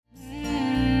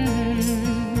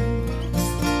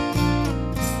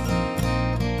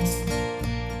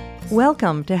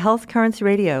Welcome to Health Currents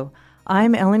Radio.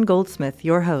 I'm Ellen Goldsmith,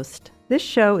 your host. This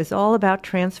show is all about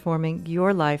transforming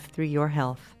your life through your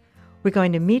health. We're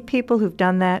going to meet people who've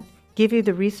done that, give you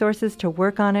the resources to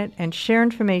work on it, and share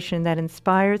information that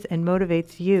inspires and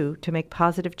motivates you to make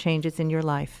positive changes in your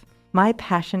life. My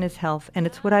passion is health, and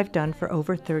it's what I've done for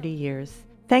over 30 years.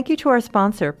 Thank you to our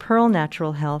sponsor, Pearl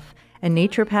Natural Health, a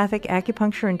naturopathic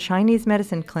acupuncture and Chinese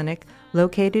medicine clinic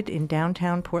located in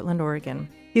downtown Portland, Oregon.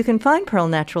 You can find Pearl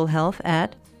Natural Health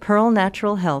at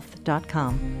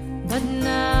pearlnaturalhealth.com. But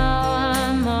now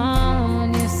I'm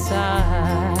on your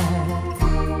side.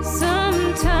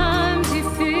 Sometimes you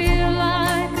feel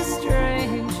like a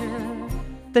stranger.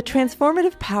 The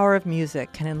transformative power of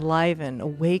music can enliven,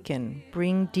 awaken,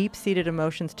 bring deep-seated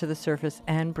emotions to the surface,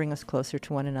 and bring us closer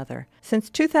to one another. Since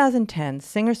 2010,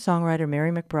 singer-songwriter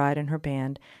Mary McBride and her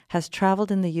band has traveled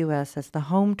in the U.S. as the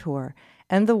home tour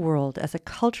and the world as a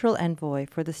cultural envoy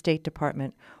for the State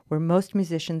Department, where most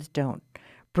musicians don't,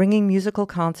 bringing musical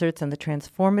concerts and the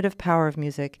transformative power of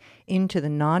music into the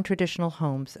non-traditional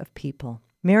homes of people.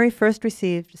 Mary first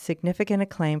received significant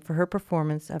acclaim for her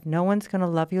performance of No One's Gonna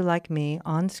Love You Like Me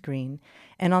on screen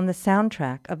and on the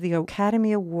soundtrack of the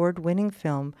Academy Award-winning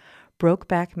film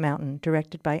Brokeback Mountain,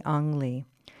 directed by Ang Lee.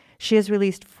 She has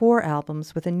released 4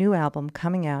 albums, with a new album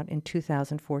coming out in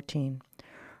 2014.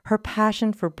 Her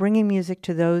passion for bringing music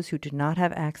to those who do not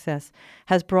have access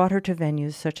has brought her to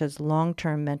venues such as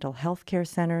long-term mental health care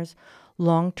centers,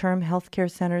 long-term health care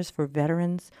centers for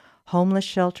veterans, homeless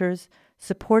shelters,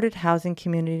 supported housing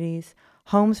communities,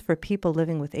 homes for people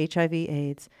living with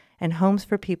HIV/AIDS, and homes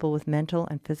for people with mental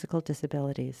and physical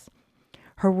disabilities.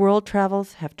 Her world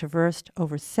travels have traversed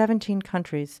over 17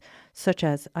 countries such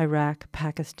as Iraq,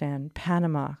 Pakistan,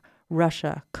 Panama,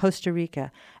 Russia, Costa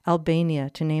Rica,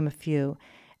 Albania, to name a few,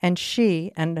 and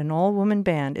she and an all-woman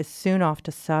band is soon off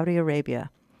to Saudi Arabia.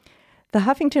 The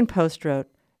Huffington Post wrote,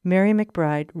 Mary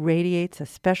McBride radiates a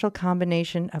special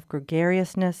combination of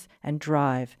gregariousness and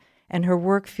drive, and her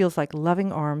work feels like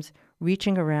loving arms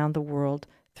reaching around the world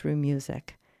through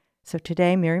music. So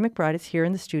today, Mary McBride is here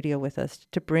in the studio with us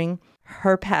to bring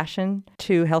her passion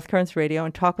to Health Currents Radio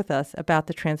and talk with us about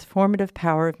the transformative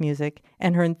power of music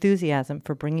and her enthusiasm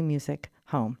for bringing music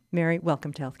home. Mary,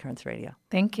 welcome to Health Currents Radio.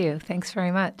 Thank you. Thanks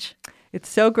very much. It's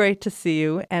so great to see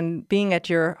you. And being at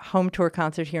your home tour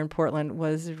concert here in Portland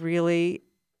was really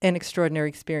an extraordinary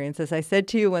experience. As I said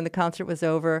to you when the concert was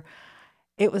over,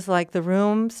 it was like the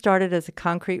room started as a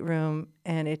concrete room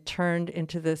and it turned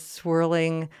into this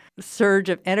swirling surge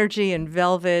of energy and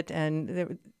velvet.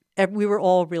 And we were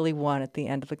all really one at the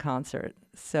end of the concert.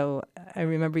 So I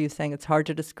remember you saying it's hard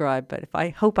to describe, but I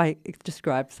hope I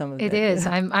described some of it. It is.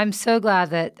 I'm so glad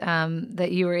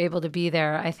that you were able to be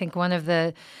there. I think one of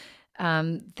the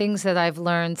things that I've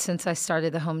learned since I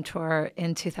started the home tour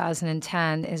in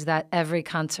 2010 is that every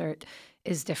concert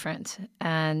is different.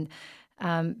 And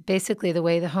basically the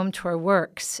way the home tour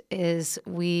works is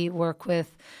we work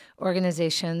with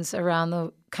organizations around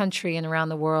the country and around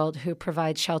the world who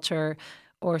provide shelter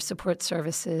or support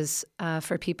services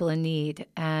for people in need.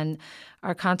 And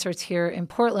our concerts here in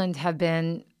Portland have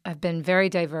been very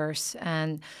diverse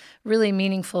and really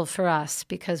meaningful for us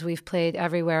because we've played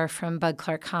everywhere from Bud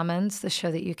Clark Commons, the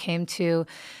show that you came to,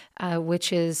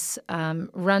 which is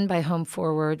run by Home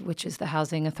Forward, which is the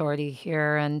housing authority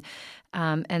here.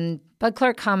 And Bud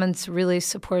Clark Commons really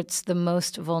supports the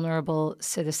most vulnerable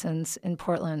citizens in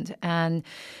Portland. And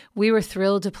we were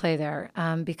thrilled to play there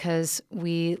because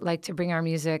we like to bring our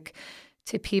music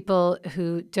to people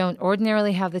who don't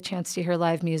ordinarily have the chance to hear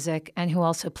live music and who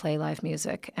also play live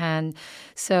music. And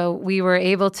so we were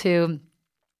able to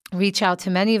reach out to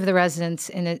many of the residents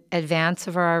in advance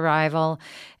of our arrival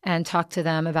and talk to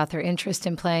them about their interest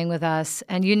in playing with us.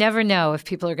 And you never know if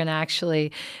people are going to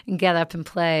actually get up and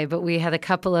play, but we had a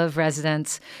couple of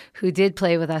residents who did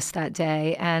play with us that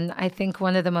day. And I think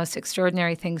one of the most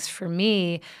extraordinary things for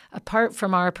me, apart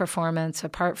from our performance,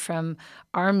 apart from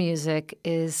our music,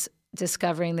 is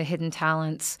discovering the hidden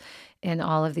talents in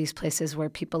all of these places where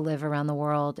people live around the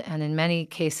world. And in many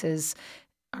cases,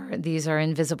 these are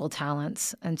invisible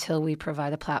talents until we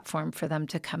provide a platform for them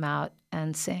to come out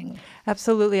and sing.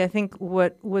 Absolutely. I think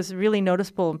what was really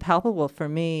noticeable and palpable for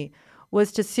me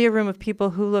was to see a room of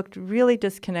people who looked really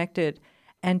disconnected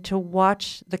and to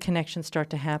watch the connection start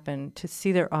to happen, to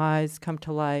see their eyes come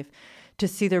to life, to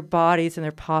see their bodies and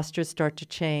their postures start to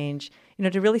change,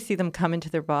 to really see them come into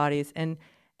their bodies and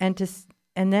to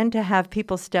And then to have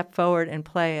people step forward and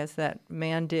play as that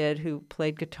man did, who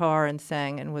played guitar and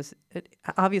sang and was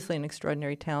obviously an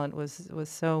extraordinary talent, was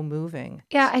so moving.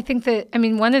 Yeah, I think that,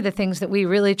 one of the things that we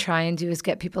really try and do is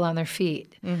get people on their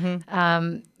feet.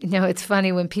 It's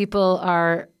funny when people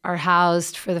are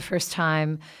housed for the first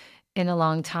time in a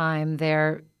long time,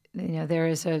 there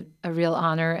is a real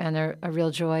honor and a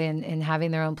real joy in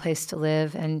having their own place to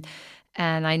live.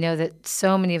 And I know that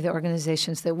so many of the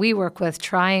organizations that we work with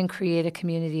try and create a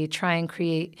community, try and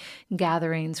create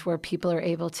gatherings where people are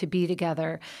able to be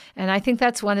together. And I think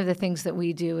that's one of the things that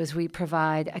we do is we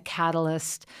provide a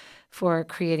catalyst for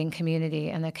creating community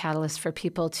and a catalyst for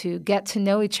people to get to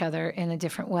know each other in a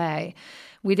different way.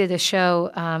 We did a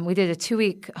show, we did a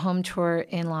 2-week home tour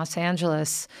in Los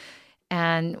Angeles,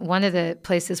 and one of the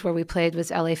places where we played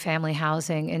was LA Family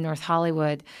Housing in North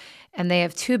Hollywood. And they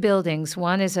have 2 buildings.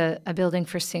 One is a building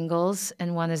for singles,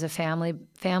 and one is a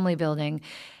family building.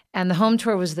 And the home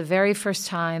tour was the very first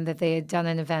time that they had done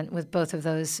an event with both of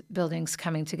those buildings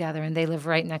coming together, and they live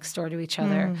right next door to each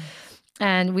other.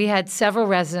 And we had several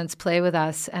residents play with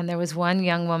us, and there was one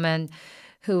young woman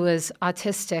who was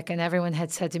autistic, and everyone had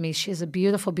said to me, she has a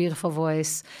beautiful, beautiful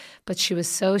voice, but she was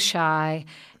so shy.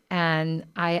 And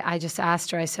I just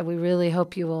asked her, I said, we really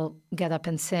hope you will get up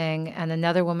and sing. And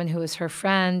another woman who was her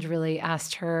friend really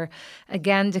asked her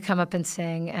again to come up and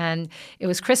sing. And it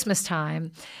was Christmas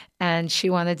time, and she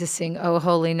wanted to sing "Oh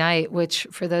Holy Night," which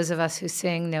for those of us who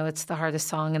sing know it's the hardest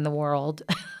song in the world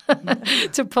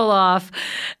to pull off.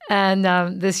 And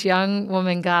this young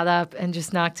woman got up and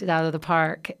just knocked it out of the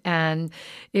park. And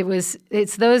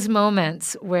it's those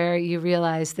moments where you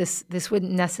realize this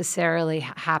wouldn't necessarily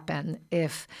happen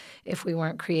if we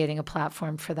weren't creating a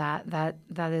platform for that.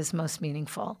 That is most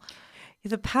meaningful.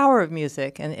 The power of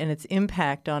music and its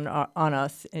impact on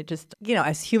us, it just,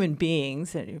 as human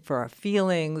beings, and for our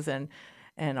feelings and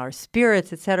our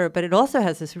spirits, et cetera. But it also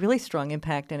has this really strong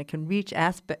impact, and it can reach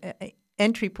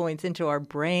entry points into our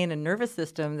brain and nervous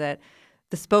system that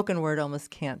the spoken word almost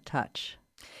can't touch.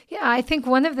 Yeah, I think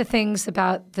one of the things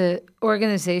about the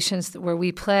organizations where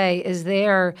we play is they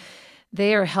are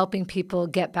helping people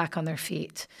get back on their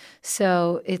feet.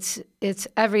 So it's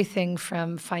everything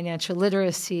from financial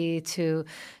literacy to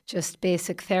just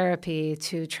basic therapy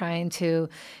to trying to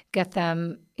get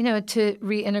them, to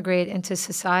reintegrate into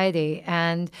society.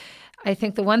 And I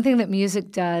think the one thing that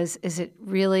music does is it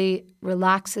really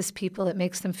relaxes people. It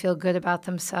makes them feel good about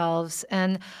themselves.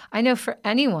 And I know for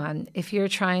anyone, if you're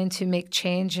trying to make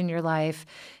change in your life,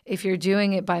 if you're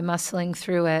doing it by muscling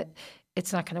through it,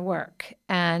 it's not going to work.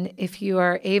 And if you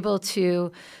are able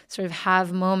to sort of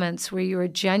have moments where you are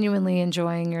genuinely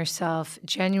enjoying yourself,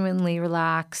 genuinely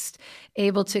relaxed,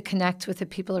 able to connect with the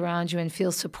people around you and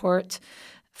feel support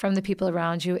from the people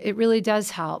around you, it really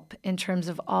does help in terms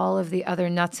of all of the other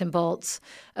nuts and bolts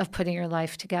of putting your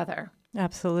life together.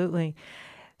 Absolutely.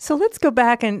 So let's go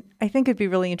back, and I think it'd be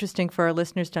really interesting for our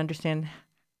listeners to understand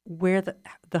where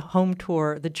the home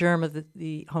tour, the germ of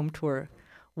the home tour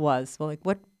was. Well,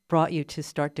 what brought you to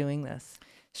start doing this?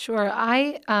 Sure.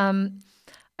 I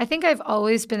think I've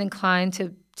always been inclined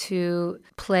to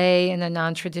play in a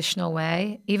non-traditional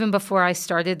way. Even before I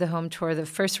started the home tour, the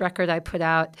first record I put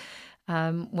out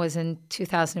was in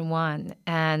 2001,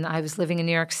 and I was living in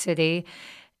New York City,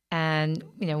 and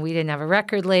we didn't have a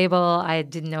record label. I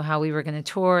didn't know how we were going to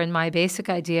tour, and my basic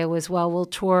idea was, we'll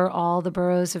tour all the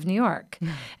boroughs of New York.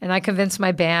 And I convinced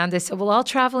my band. I said, I'll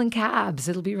travel in cabs.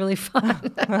 It'll be really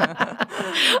fun.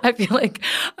 I feel like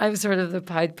I'm sort of the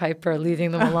Pied Piper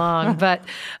leading them along. But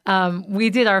we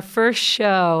did our first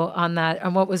show on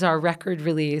what was our record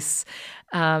release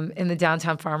in the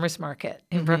downtown farmers market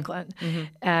in Brooklyn.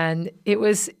 And it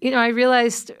was, I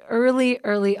realized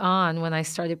early on when I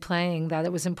started playing that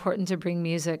it was important to bring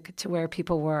music to where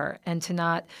people were and to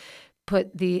not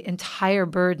put the entire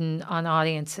burden on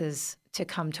audiences to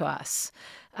come to us.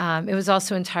 It was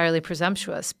also entirely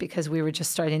presumptuous because we were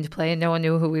just starting to play and no one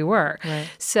knew who we were. Right.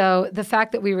 So the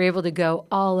fact that we were able to go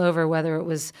all over, whether it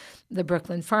was the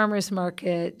Brooklyn Farmers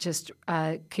Market, just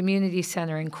community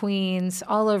center in Queens,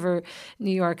 all over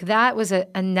New York, that was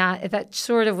that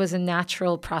sort of was a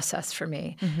natural process for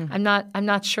me. I'm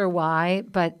not sure why,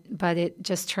 but it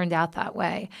just turned out that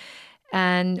way.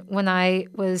 And when I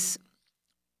was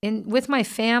with my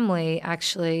family,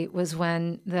 actually, was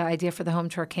when the idea for the home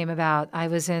tour came about. I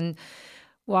was in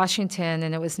Washington,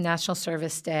 and it was National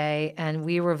Service Day, and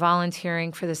we were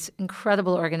volunteering for this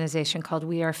incredible organization called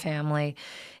We Are Family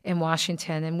in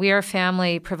Washington. And We Are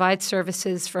Family provides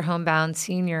services for homebound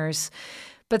seniors,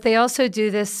 but they also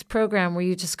do this program where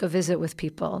you just go visit with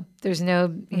people. There's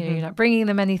no, you're not bringing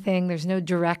them anything. There's no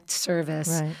direct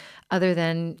service other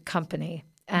than company.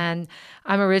 And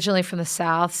I'm originally from the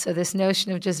South, so this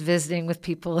notion of just visiting with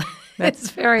people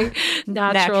is very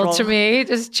natural to me,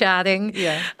 just chatting.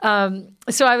 Yeah.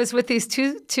 So I was with these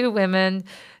two women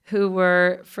who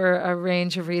were, for a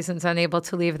range of reasons, unable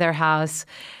to leave their house.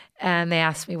 And they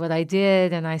asked me what I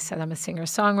did, and I said, I'm a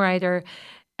singer-songwriter.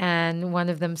 And one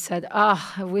of them said,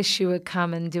 oh, I wish you would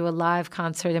come and do a live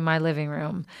concert in my living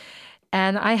room.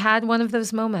 And I had one of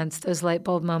those moments, those light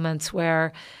bulb moments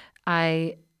where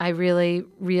I really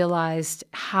realized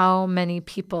how many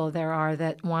people there are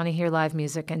that want to hear live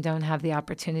music and don't have the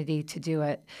opportunity to do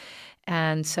it.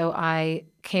 And so I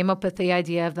came up with the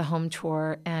idea of the home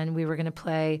tour, and we were going to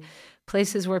play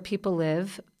places where people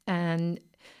live. And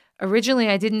originally,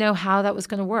 I didn't know how that was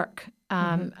going to work.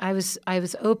 I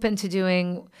was open to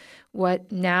doing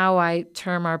what now I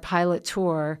term our pilot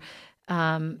tour,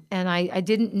 and I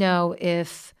didn't know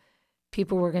if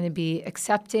people were going to be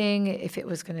accepting, if it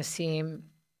was going to seem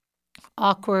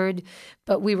awkward.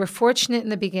 But we were fortunate in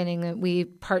the beginning that we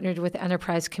partnered with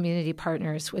Enterprise Community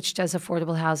Partners, which does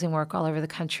affordable housing work all over the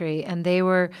country, and they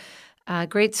were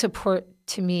great support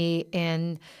to me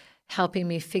in helping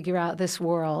me figure out this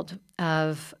world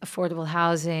of affordable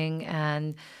housing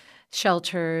and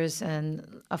shelters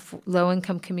and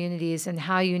low-income communities and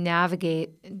how you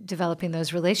navigate developing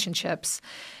those relationships.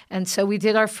 And so we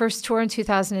did our first tour in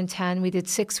 2010. We did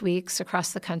 6 weeks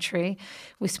across the country.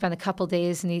 We spent a couple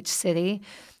days in each city,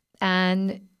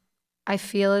 and I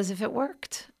feel as if it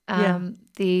worked.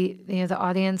 The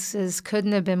audiences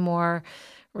couldn't have been more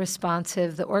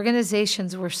responsive. The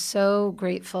organizations were so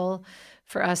grateful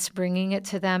for us bringing it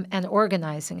to them and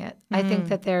organizing it. I think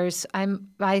that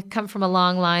I come from a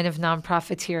long line of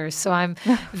nonprofiteers, so I'm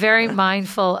very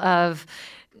mindful of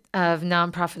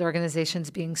nonprofit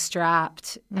organizations being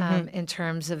strapped in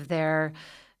terms of their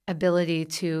ability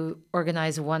to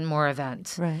organize one more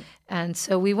event. Right. And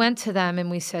so we went to them and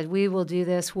we said, we will do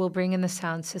this. We'll bring in the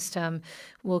sound system.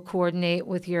 We'll coordinate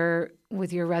with your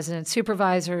resident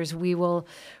supervisors. We will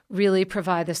really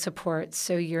provide the support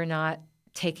so you're not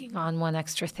taking on one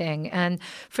extra thing. And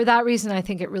for that reason, I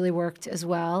think it really worked as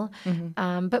well.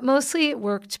 But mostly it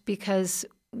worked because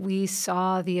we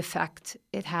saw the effect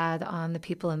it had on the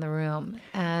people in the room.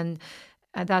 And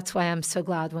that's why I'm so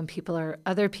glad when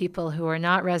other people who are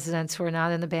not residents, who are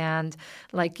not in the band,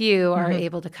 like you, are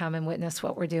able to come and witness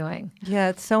what we're doing. Yeah,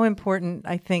 it's so important,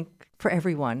 I think, for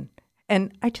everyone.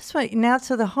 And I just want now,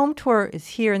 so the home tour is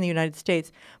here in the United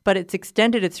States, but it's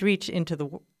extended its reach into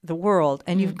the world.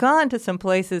 And you've gone to some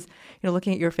places,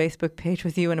 looking at your Facebook page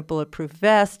with you in a bulletproof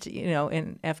vest,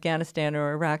 in Afghanistan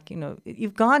or Iraq,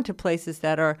 you've gone to places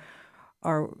that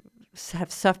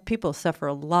people suffer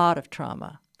a lot of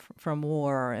trauma from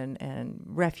war and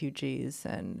refugees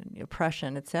and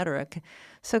oppression, et cetera.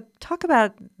 So talk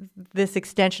about this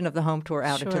extension of the home tour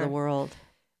out into the world.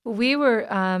 We were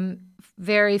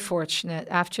very fortunate.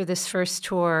 After this first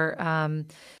tour,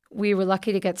 we were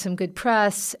lucky to get some good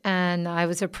press, and I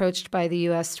was approached by the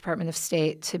U.S. Department of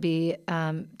State to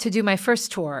do my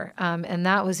first tour, and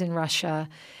that was in Russia.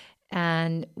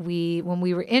 And when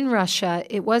we were in Russia,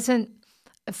 it wasn't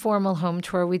a formal home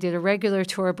tour. We did a regular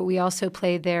tour, but we also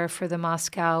played there for the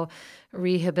Moscow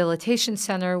Rehabilitation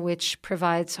Center, which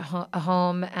provides a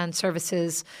home and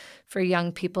services for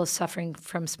young people suffering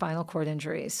from spinal cord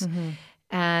injuries.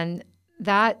 And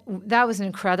that was an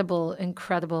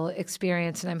incredible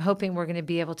experience, and I'm hoping we're going to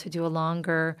be able to do a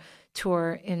longer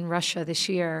tour in Russia this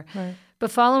year. Right.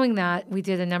 But following that, we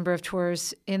did a number of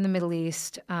tours in the Middle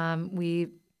East. We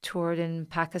toured in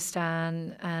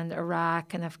Pakistan and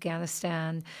Iraq and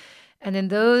Afghanistan. And in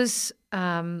those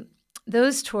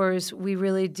tours, we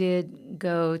really did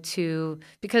go to,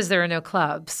 because there are no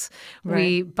clubs,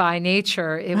 by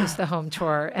nature, it was the home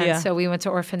tour. And so we went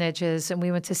to orphanages and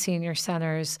we went to senior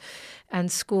centers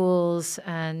and schools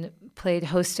and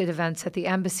hosted events at the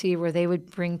embassy where they would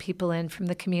bring people in from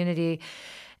the community.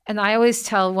 And I always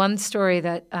tell one story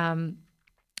that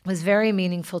was very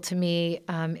meaningful to me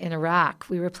in Iraq.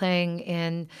 We were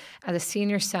playing at a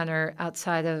senior center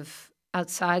outside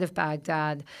of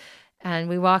Baghdad. And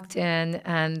we walked in,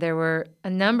 and there were a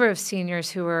number of seniors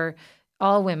who were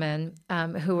all women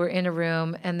who were in a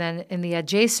room. And then in the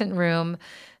adjacent room,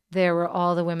 there were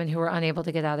all the women who were unable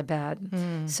to get out of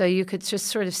bed. So you could just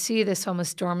sort of see this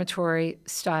almost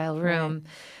dormitory-style room. Right.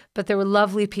 But there were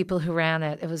lovely people who ran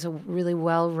it. It was a really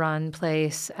well-run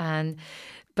place.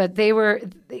 But they were,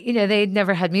 they'd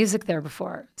never had music there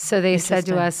before. So they said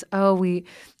to us,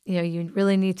 you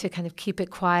really need to kind of keep it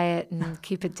quiet and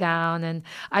keep it down. And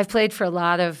I've played for a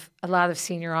lot of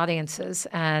senior audiences,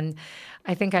 and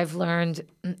I think I've learned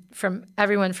from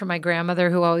everyone, from my grandmother,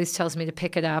 who always tells me to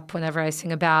pick it up whenever I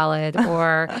sing a ballad,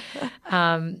 or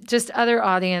just other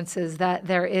audiences, that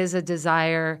there is a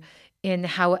desire in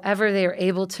however they are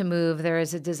able to move. There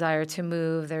is a desire to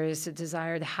move. There is a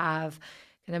desire to have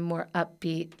kind of more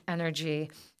upbeat energy.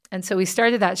 And so we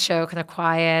started that show kind of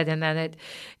quiet, and then it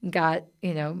got,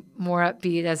 more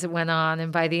upbeat as it went on.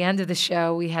 And by the end of the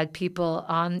show, we had people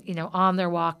on their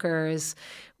walkers.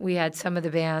 We had some of the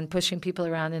band pushing people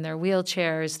around in their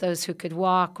wheelchairs. Those who could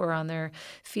walk were on their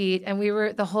feet. And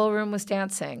the whole room was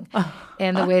dancing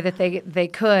in the way that they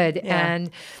could. Yeah.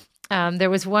 And there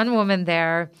was one woman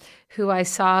there who I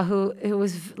saw who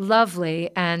was lovely,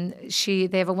 and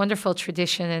they have a wonderful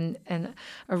tradition in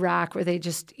Iraq where they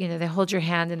just, they hold your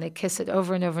hand and they kiss it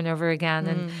over and over and over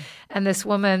again. And this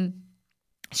woman,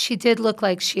 she did look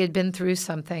like she had been through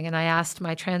something. And I asked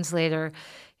my translator,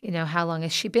 how long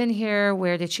has she been here?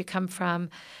 Where did she come from?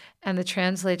 And the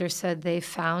translator said they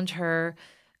found her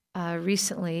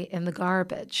recently in the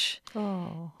garbage.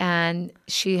 Oh. And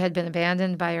she had been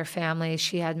abandoned by her family.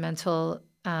 She had a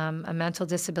mental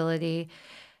disability,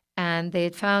 and they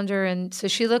had found her, and so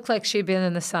she looked like she'd been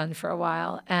in the sun for a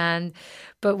while.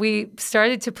 But we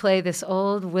started to play this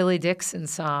old Willie Dixon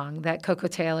song that Coco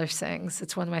Taylor sings.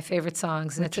 It's one of my favorite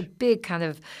songs, and it's a big kind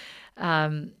of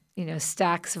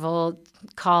stacks of old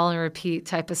call and repeat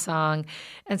type of song.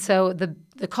 And so the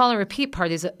call and repeat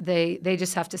part is they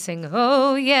just have to sing,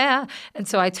 oh, yeah. And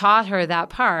so I taught her that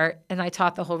part, and I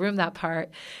taught the whole room that part.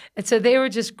 And so they were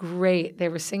just great. They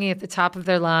were singing at the top of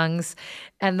their lungs.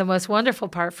 And the most wonderful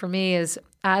part for me is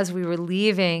as we were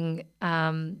leaving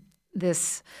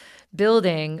this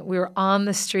building, we were on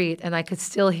the street, and I could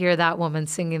still hear that woman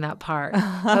singing that part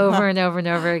over and over and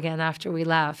over again after we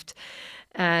left.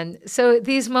 And so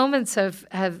these moments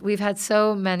we've had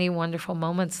so many wonderful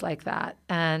moments like that.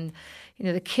 And,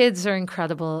 the kids are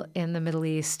incredible in the Middle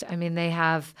East. I mean, they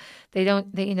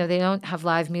don't have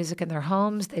live music in their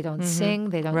homes. They don't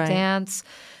sing, they don't dance.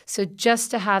 So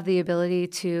just to have the ability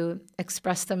to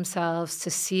express themselves, to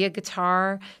see a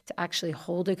guitar, to actually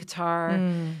hold a guitar,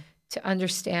 to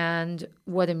understand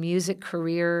what a music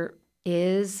career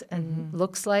is and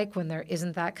looks like when there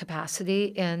isn't that capacity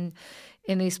in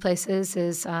these places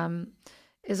is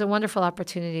a wonderful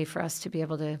opportunity for us to be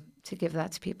able to give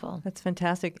that to people. That's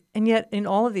fantastic. And yet in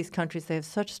all of these countries, they have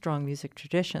such strong music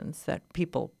traditions that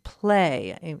people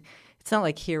play. I mean, it's not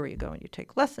like here where you go and you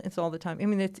take lessons all the time. I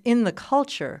mean, it's in the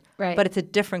culture, right, but it's a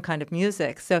different kind of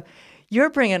music. So you're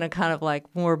bringing a kind of like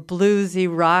more bluesy,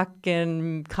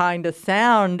 rockin' kind of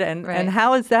sound. And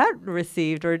how is that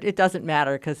received? Or it doesn't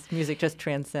matter because music just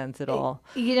transcends it all?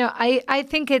 I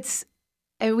think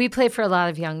we play for a lot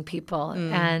of young people,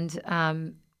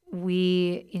 and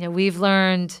we've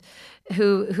learned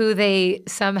who they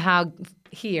somehow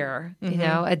hear.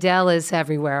 Adele is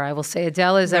everywhere. I will say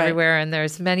Adele is everywhere, and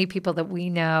there's many people that we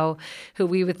know who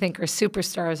we would think are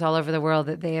superstars all over the world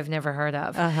that they have never heard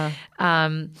of.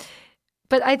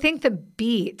 But I think the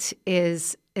beat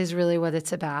is really what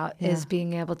it's about, is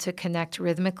being able to connect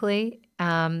rhythmically.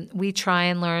 We try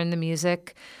and learn the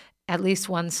music, at least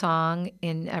one song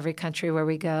in every country where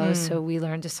we go. So we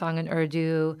learned a song in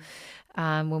Urdu.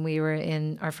 When we were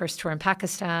in our first tour in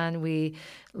Pakistan, we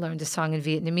learned a song in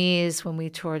Vietnamese. When we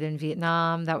toured in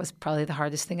Vietnam, that was probably the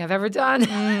hardest thing I've ever done.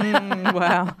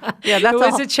 Wow. Yeah, it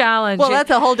was a challenge. Well, that's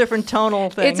a whole different tonal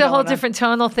thing. It's a whole different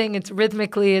tonal thing. It's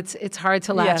rhythmically, it's hard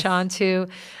to latch onto.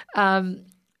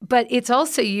 But it's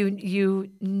also, you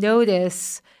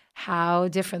notice how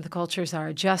different the cultures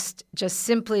are, just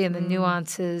simply in the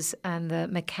nuances and the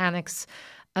mechanics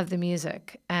of the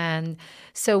music. And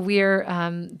so we're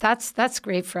that's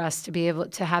great for us to be able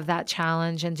to have that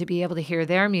challenge and to be able to hear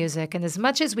their music. And as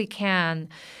much as we can,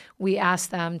 we ask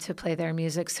them to play their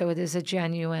music, so it is a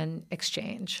genuine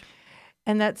exchange.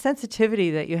 And that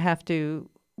sensitivity that you have to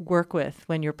work with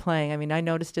when you're playing. I mean, I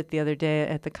noticed it the other day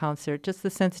at the concert, just the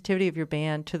sensitivity of your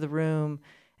band to the room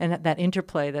and that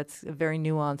interplay that's very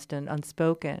nuanced and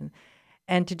unspoken.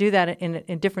 And to do that in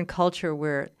a different culture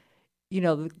where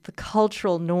the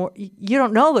cultural you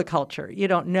don't know the culture. You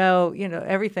don't know,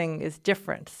 everything is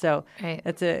different. So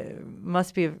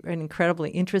must be an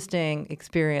incredibly interesting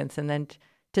experience. And then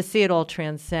to see it all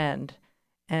transcend.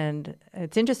 And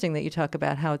it's interesting that you talk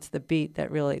about how it's the beat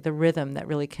that really, the rhythm that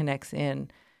really connects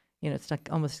in. It's like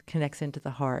almost connects into the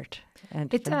heart.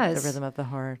 And it does. The rhythm of the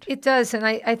heart. It does. And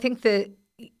I think that,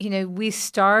 we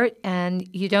start and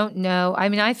you don't know. I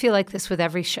mean, I feel like this with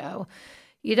every show.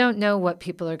 You don't know what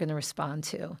people are going to respond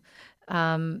to.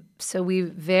 So we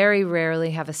very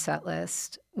rarely have a set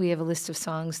list. We have a list of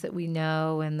songs that we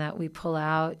know and that we pull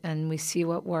out and we see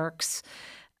what works.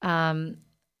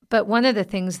 But one of the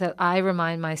things that I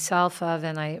remind myself of,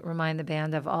 and I remind the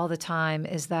band of all the time,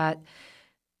 is that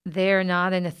they're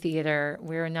not in a theater.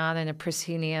 We're not in a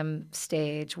proscenium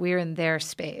stage. We're in their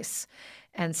space.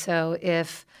 And so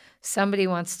if somebody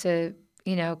wants to,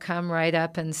 come right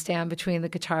up and stand between the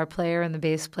guitar player and the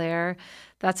bass player,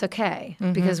 that's okay,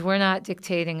 because we're not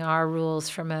dictating our rules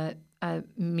from a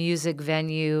music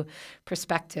venue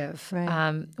perspective.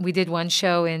 Right. We did one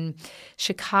show in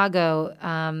Chicago,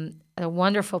 at a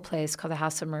wonderful place called the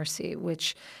House of Mercy,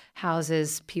 which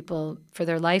houses people for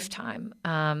their lifetime.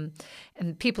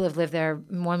 And people have lived there.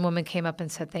 One woman came up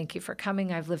and said, "Thank you for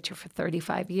coming. I've lived here for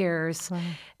 35 years. Wow.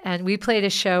 And we played a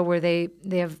show where they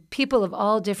have people of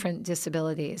all different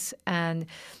disabilities. And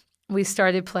we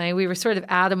started playing. We were sort of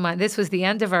out of money. This was the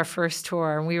end of our first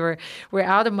tour, and we're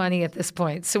out of money at this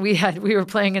point. So we were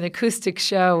playing an acoustic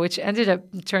show, which ended up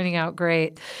turning out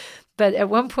great. But at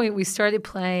one point we started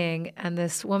playing, and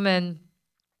this woman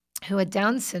who had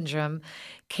Down syndrome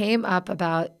came up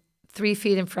about 3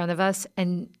 feet in front of us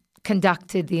and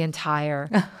conducted the entire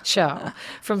show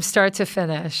from start to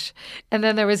finish. And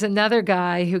then there was another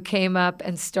guy who came up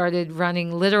and started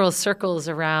running literal circles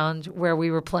around where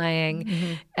we were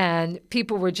playing. And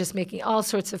people were just making all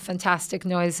sorts of fantastic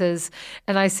noises.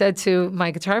 And I said to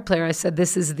my guitar player, I said,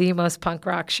 "This is the most punk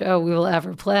rock show we will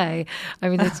ever play." I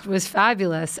mean, it was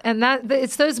fabulous. And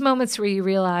it's those moments where you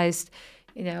realized,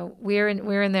 we're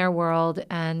in their world,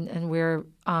 and we're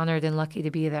honored and lucky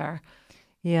to be there.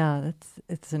 Yeah,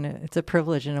 it's a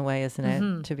privilege in a way, isn't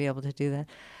it, to be able to do that.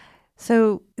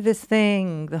 So this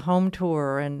thing, the home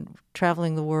tour and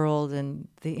traveling the world and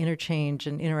the interchange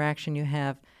and interaction you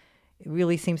have, it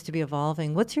really seems to be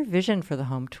evolving. What's your vision for the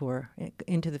home tour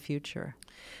into the future?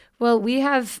 Well, we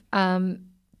have,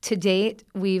 to date,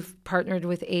 we've partnered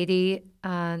with 80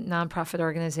 nonprofit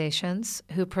organizations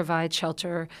who provide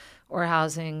shelter or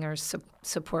housing or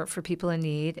support for people in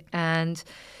need. And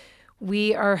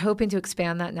we are hoping to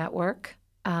expand that network.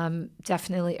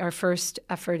 Definitely, our first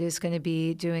effort is going to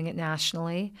be doing it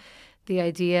nationally. The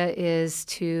idea is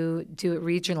to do it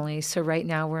regionally. So right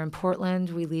now we're in Portland.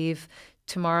 We leave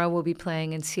tomorrow. We'll be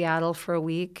playing in Seattle for a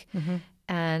week.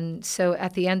 And so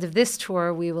at the end of this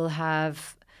tour, we will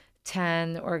have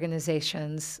 10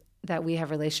 organizations that we have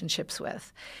relationships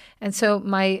with. And so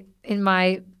in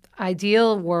my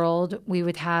ideal world, we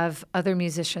would have other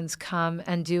musicians come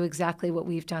and do exactly what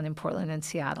we've done in Portland and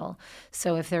Seattle.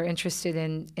 So if they're interested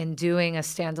in doing a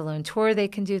standalone tour, they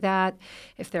can do that.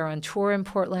 If they're on tour in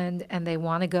Portland and they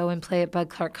want to go and play at Bud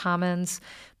Clark Commons,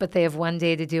 but they have one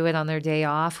day to do it on their day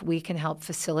off, we can help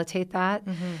facilitate that.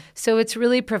 So it's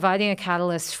really providing a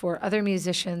catalyst for other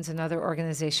musicians and other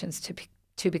organizations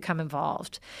to become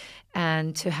involved,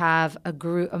 and to have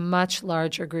a much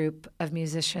larger group of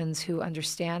musicians who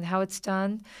understand how it's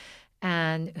done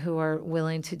and who are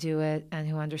willing to do it and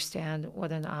who understand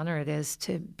what an honor it is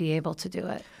to be able to do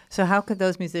it. So how could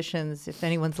those musicians, if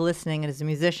anyone's listening and is a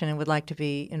musician and would like to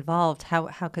be involved,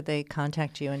 how could they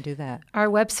contact you and do that? Our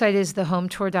website is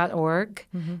thehometour.org.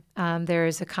 There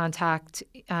is a contact.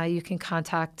 You can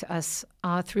contact us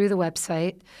through the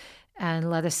website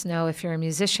and let us know if you're a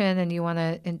musician and you want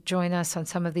to join us on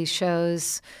some of these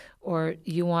shows, or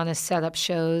you want to set up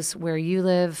shows where you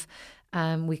live.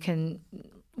 We can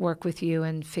work with you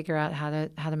and figure out how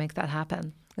to make that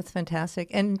happen. That's fantastic.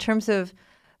 And in terms of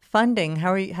funding,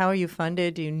 how are you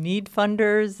funded? Do you need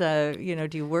funders?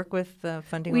 Do you work with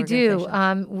funding organizations?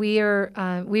 We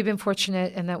do. We've been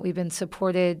fortunate in that we've been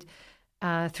supported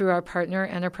through our partner,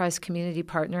 Enterprise Community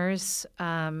Partners.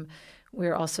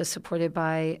 We're also supported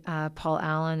by Paul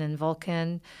Allen and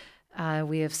Vulcan.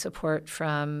 We have support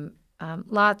from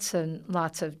lots and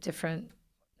lots of different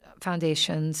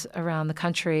foundations around the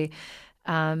country.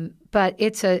 But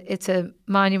it's a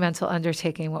monumental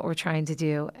undertaking, what we're trying to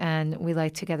do, and we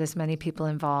like to get as many people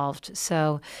involved.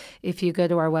 So if you go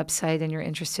to our website and you're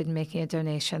interested in making a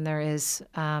donation, there is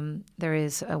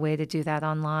a way to do that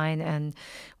online, and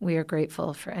we are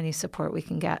grateful for any support we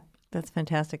can get. That's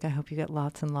fantastic. I hope you get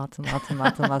lots and lots and lots and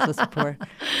lots and lots of support,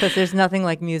 because there's nothing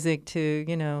like music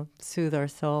to, soothe our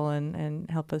soul and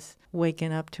help us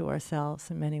waken up to ourselves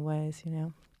in many ways,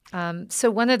 So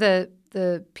one of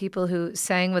the people who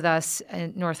sang with us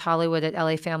in North Hollywood at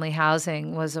LA Family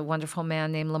Housing was a wonderful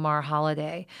man named Lamar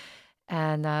Holiday.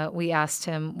 And we asked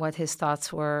him what his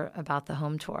thoughts were about the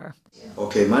home tour.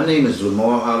 Okay, my name is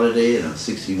Lamar Holiday, and I'm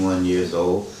 61 years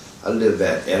old. I live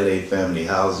at LA Family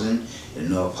Housing in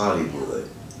North Hollywood.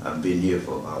 I've been here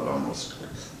for about almost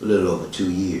a little over 2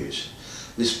 years.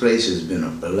 This place has been a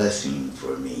blessing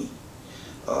for me.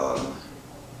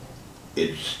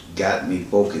 It's got me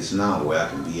focused now where I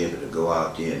can be able to go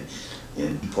out there and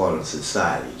and part of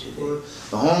society today.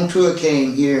 The home tour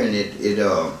came here, and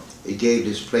it gave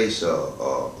this place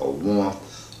a warmth,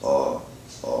 a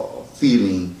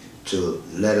feeling to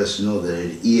let us know that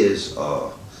it is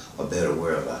a better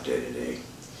world out there today.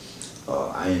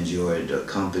 I enjoyed the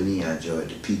company. I enjoyed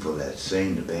the people that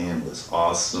sang. The band was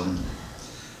awesome.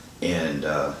 And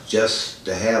just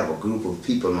to have a group of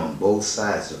people on both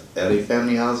sides of LA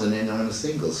Family House and then on the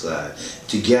single side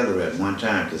together at one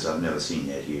time, because I've never seen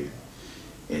that here,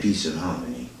 in peace and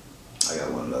harmony. I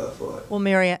got one love for it. Well,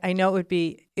 Mary, I know it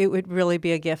would really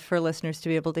be a gift for listeners to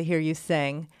be able to hear you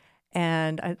sing.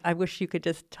 And I wish you could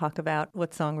just talk about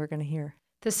what song we're going to hear.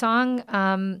 The song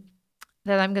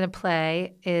that I'm going to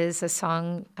play is a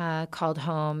song called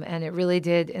Home, and it really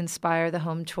did inspire the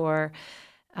home tour.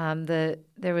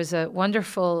 There was a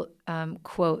wonderful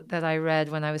quote that I read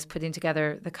when I was putting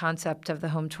together the concept of the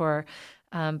home tour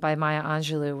by Maya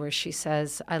Angelou, where she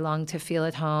says, "I long to feel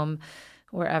at home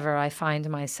wherever I find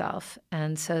myself."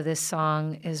 And so this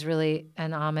song is really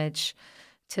an homage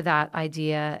to that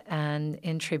idea and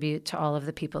in tribute to all of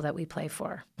the people that we play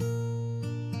for.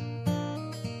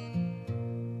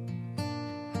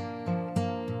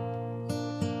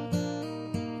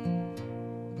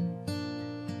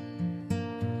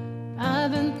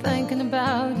 I've been thinking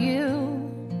about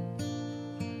you.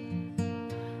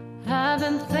 I've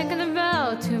been thinking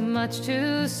about too much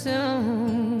too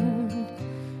soon.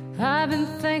 I've been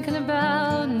thinking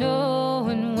about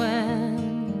knowing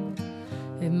when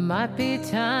it might be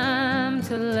time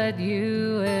to let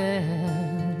you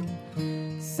in.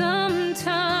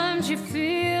 Sometimes you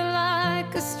feel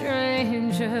like a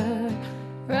stranger.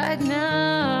 Right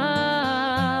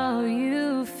now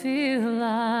you feel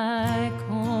like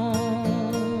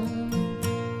home.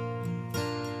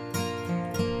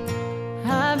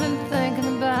 I've been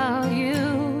thinking about you.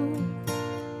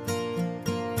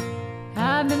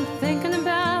 I've been thinking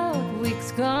about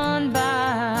weeks gone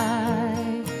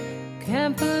by.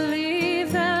 Can't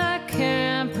believe that I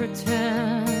can't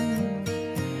pretend.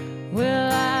 Will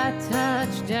I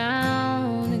touch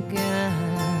down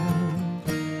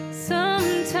again?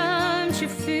 Sometimes you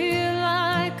feel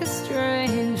like a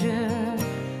stranger.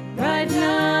 Right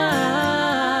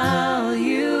now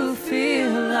you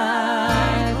feel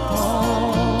like home.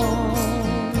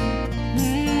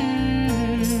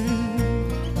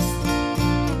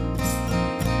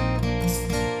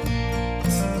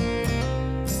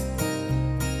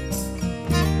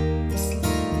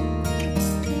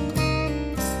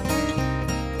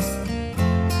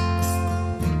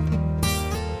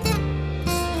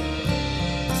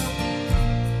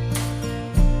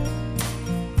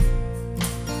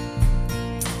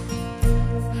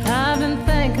 I've been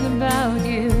thinking about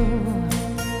you.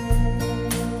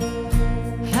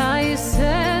 How you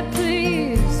said,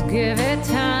 please give it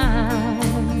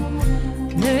time.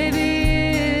 Maybe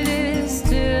it is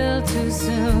still too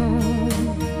soon,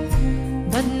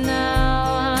 but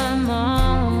now I'm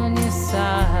on your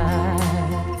side.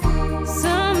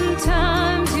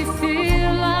 Sometimes you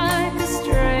feel like a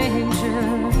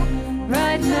stranger.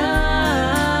 Right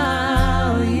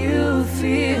now you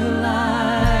feel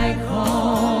like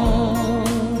home.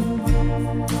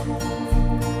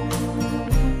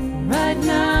 Right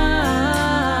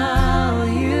now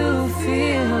you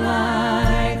feel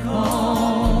like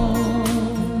home.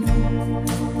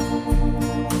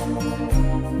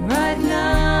 Right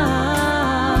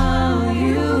now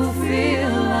you feel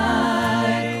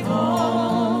like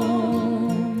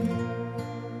home.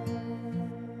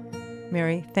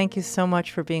 Mary, thank you so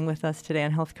much for being with us today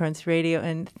on Health Currents Radio,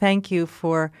 and thank you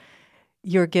for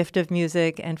your gift of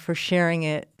music and for sharing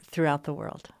it throughout the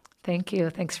world. Thank you.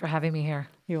 Thanks for having me here.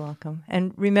 You're welcome.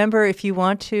 And remember, if you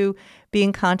want to be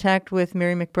in contact with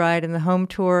Mary McBride and the home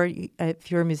tour, if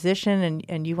you're a musician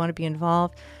and you want to be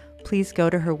involved, please go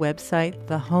to her website,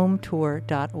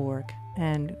 thehometour.org,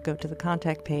 and go to the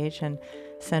contact page and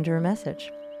send her a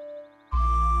message.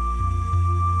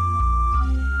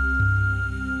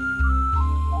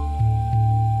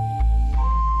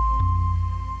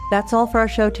 That's all for our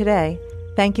show today.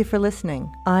 Thank you for listening.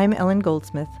 I'm Ellen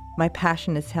Goldsmith. My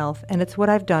passion is health, and it's what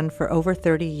I've done for over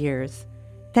 30 years.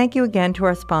 Thank you again to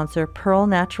our sponsor, Pearl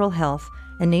Natural Health,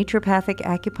 a naturopathic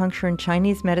acupuncture and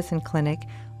Chinese medicine clinic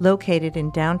located in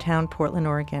downtown Portland,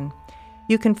 Oregon.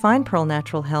 You can find Pearl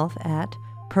Natural Health at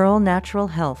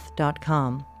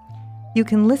pearlnaturalhealth.com. You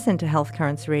can listen to Health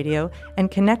Currents Radio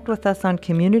and connect with us on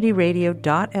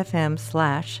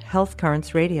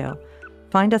communityradio.fm/healthcurrentsradio.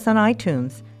 Find us on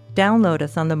iTunes, download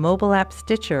us on the mobile app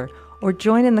Stitcher, or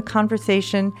join in the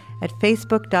conversation at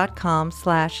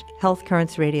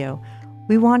facebook.com/healthcurrentsradio.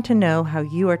 We want to know how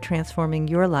you are transforming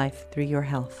your life through your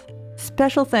health.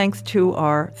 Special thanks to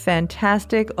our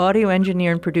fantastic audio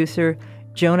engineer and producer,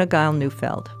 Jonah Geil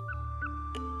Neufeld.